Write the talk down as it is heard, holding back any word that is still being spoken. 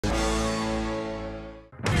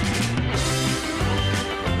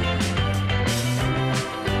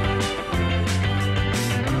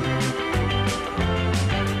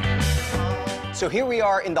So here we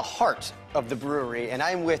are in the heart of the brewery, and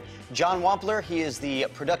I'm with John Wampler. He is the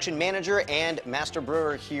production manager and master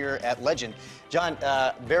brewer here at Legend. John,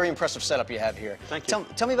 very impressive setup you have here. Thank you.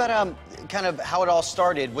 Tell me about kind of how it all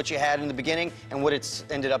started, what you had in the beginning, and what it's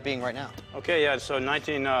ended up being right now. Okay, yeah, so in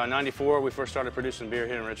 1994, we first started producing beer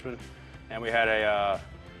here in Richmond, and we had a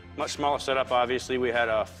much smaller setup, obviously. We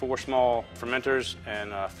had 4 small fermenters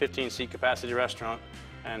and a 15-seat capacity restaurant,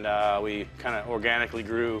 and we kind of organically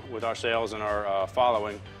grew with our sales and our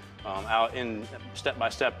following out in step by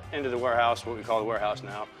step into the warehouse, what we call the warehouse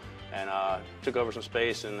now, and took over some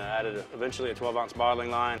space and added eventually a 12-ounce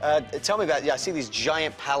bottling line. Tell me about, I see these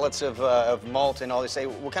giant pallets of malt and all this.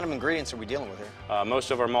 What kind of ingredients are we dealing with here?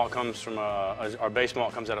 Most of our malt comes from, our base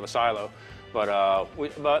malt comes out of a silo, but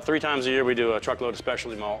about 3 times a year we do a truckload of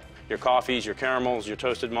specialty malt. Your coffees, your caramels, your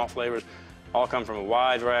toasted malt flavors, all come from a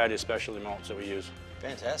wide variety of specialty malts that we use.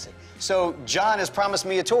 Fantastic. So John has promised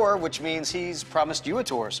me a tour, which means he's promised you a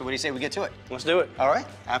tour. So what do you say we get to it? Let's do it. All right,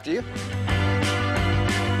 after you.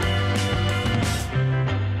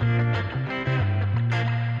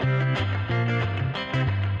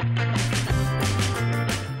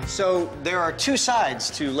 So there are 2 sides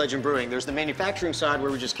to Legend Brewing. There's the manufacturing side where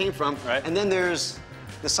we just came from, right, and then there's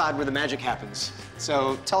the side where the magic happens.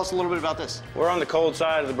 So tell us a little bit about this. We're on the cold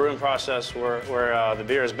side of the brewing process where the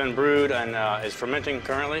beer has been brewed and is fermenting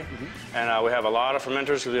currently. And we have a lot of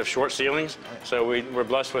fermenters because we have short ceilings. So we're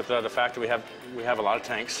blessed with the fact that we have a lot of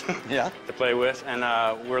tanks to play with. And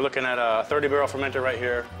we're looking at a 30-barrel fermenter right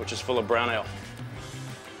here, which is full of brown ale.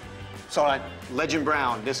 So Legend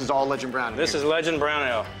Brown, this is all Legend Brown. This is Legend Brown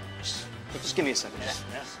Ale. Just give me a second.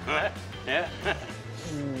 Yeah.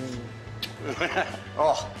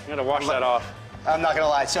 Oh, I'm gonna wash that off. I'm not gonna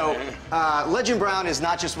lie. So, Legend Brown is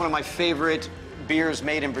not just one of my favorite beers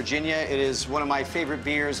made in Virginia. It is one of my favorite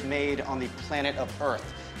beers made on the planet of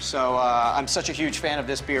Earth. So, I'm such a huge fan of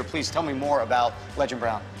this beer. Please tell me more about Legend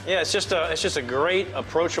Brown. Yeah, it's just a great,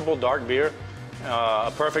 approachable dark beer.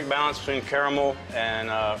 A perfect balance between caramel and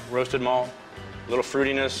roasted malt. A little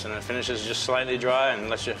fruitiness, and it finishes just slightly dry and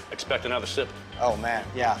lets you expect another sip. Oh man,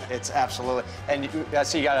 yeah, it's absolutely. And I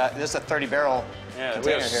see you got this is a 30-barrel container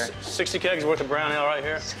we have here. 60 kegs worth of brown ale right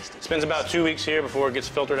here. Spends about 2 weeks here before it gets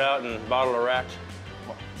filtered out and bottled or racked.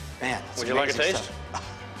 Man, would you like a taste?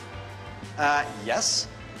 Yes.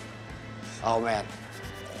 Oh man.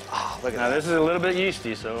 Oh, look at that. Now this is a little bit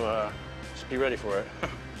yeasty, so just be ready for it.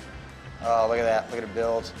 Oh, look at that. Look at it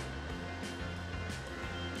build.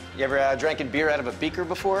 You ever drank a beer out of a beaker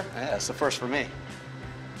before? Yeah, it's the first for me.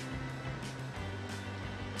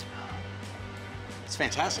 It's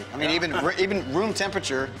fantastic. I mean, even room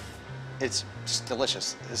temperature, it's just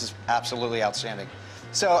delicious. This is absolutely outstanding.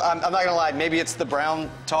 So I'm not gonna lie, maybe it's the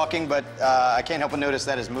brown talking, but I can't help but notice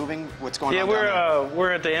that is moving. What's going on? Yeah,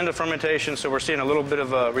 we're at the end of fermentation, so we're seeing a little bit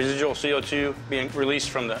of residual CO2 being released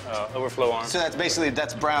from the overflow arm. So that's basically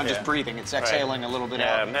brown just breathing. It's exhaling a little bit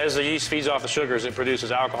out. As the yeast feeds off the sugars, it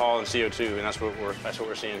produces alcohol and CO2, and that's what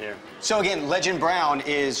we're seeing here. So again, Legend Brown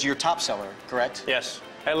is your top seller, correct? Yes.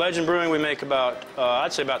 At Legend Brewing, we make about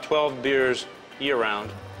I'd say about 12 beers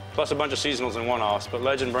year-round, plus a bunch of seasonals and one-offs, but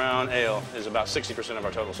Legend Brown Ale is about 60% of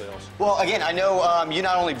our total sales. Well, again, I know you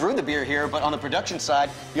not only brew the beer here, but on the production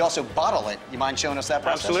side, you also bottle it. You mind showing us that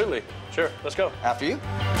process? Absolutely. Sure. Let's go. After you.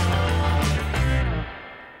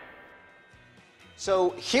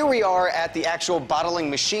 So here we are at the actual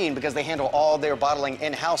bottling machine because they handle all their bottling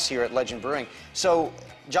in-house here at Legend Brewing. So,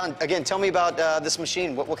 John, again, tell me about this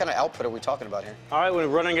machine. What kind of output are we talking about here? All right, we're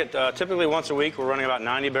running it typically once a week. We're running about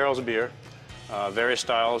 90 barrels of beer. Various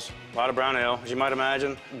styles, a lot of brown ale, as you might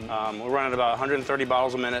imagine. We're running about 130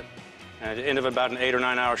 bottles a minute. And at the end of about an 8 or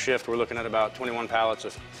 9 hour shift, we're looking at about 21 pallets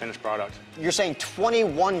of finished product. You're saying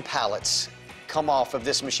 21 pallets come off of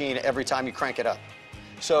this machine every time you crank it up.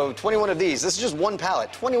 So 21 of these, this is just one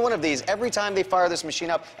pallet. 21 of these every time they fire this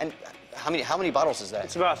machine up. And how many bottles is that?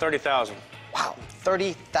 It's about 30,000. Wow,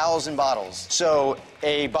 30,000 bottles. So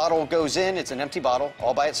a bottle goes in, it's an empty bottle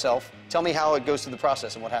all by itself. Tell me how it goes through the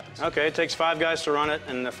process and what happens. Okay, it takes 5 guys to run it,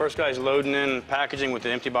 and the first guy's loading in packaging with the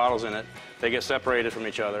empty bottles in it. They get separated from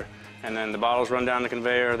each other, and then the bottles run down the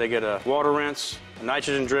conveyor. They get a water rinse, a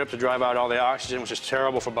nitrogen drip to drive out all the oxygen, which is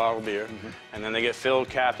terrible for bottled beer. And then they get filled,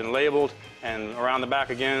 capped, and labeled, and around the back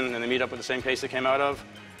again, and they meet up with the same case they came out of,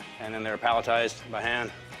 and then they're palletized by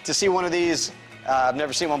hand. To see one of these, I've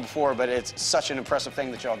never seen one before, but it's such an impressive thing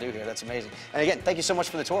that y'all do here. That's amazing. And again, thank you so much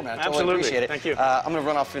for the tour, man. I totally appreciate it. Thank you. I'm going to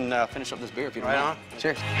run off and finish up this beer if you don't mind. On.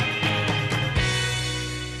 Cheers.